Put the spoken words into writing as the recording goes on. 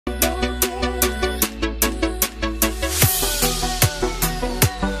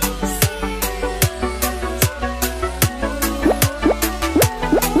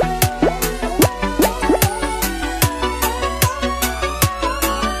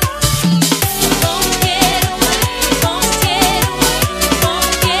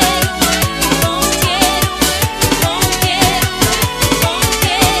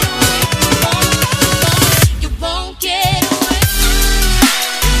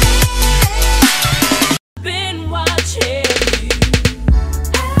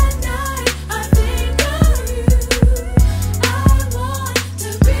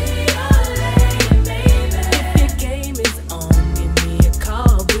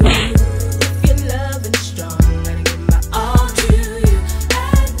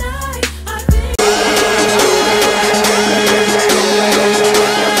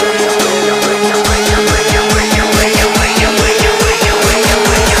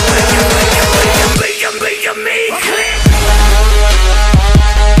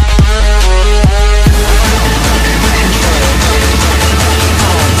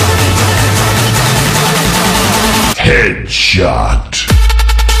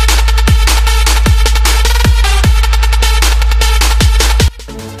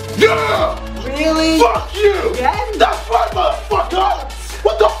you! Again? That's right, motherfucker!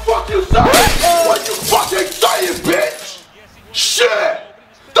 What the fuck you saying? What you fucking saying, bitch? Shit!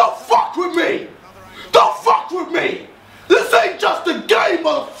 Don't fuck with me! Don't fuck with me! This ain't just a game,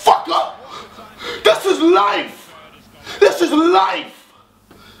 motherfucker! This is life! This is life!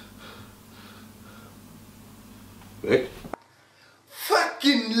 Hey.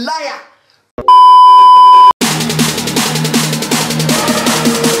 Fucking liar!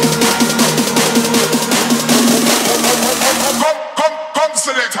 Come,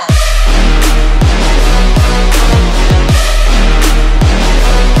 selector!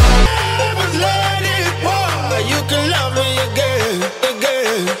 Let it pour. You can love me again,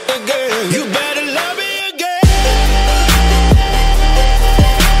 again, again. You better love me again.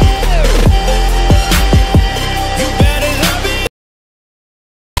 You better love me.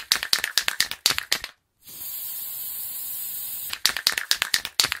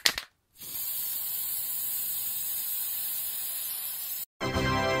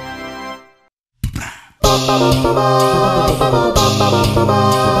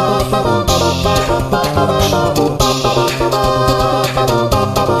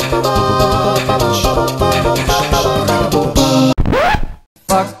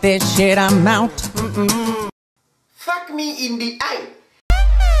 Fuck this shit, I'm out. Fuck me in the eye.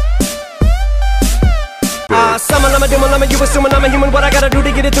 Summon, I'm a demon, you assuming I'm a human. What I gotta do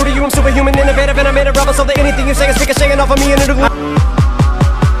to get it through to you? I'm superhuman, innovative, and I made a rubber so that anything you say is shaking off of me and it'll.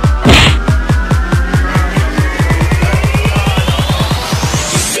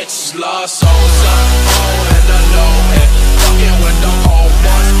 Lost souls, and the low end. Fucking with the old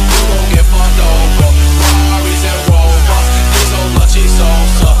ones, you gon' get fucked over. Ferraris and Rovers, these so lucky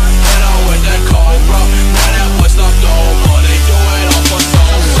souls, and I'm with that Cobra. Now that boy stopped over, they do it all for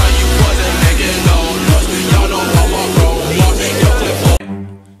souls. So you wasn't making no noise, y'all know how my bro was.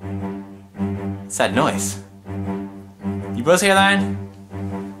 What's that noise? You both hear that?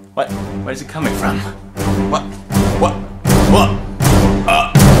 Where's it coming from?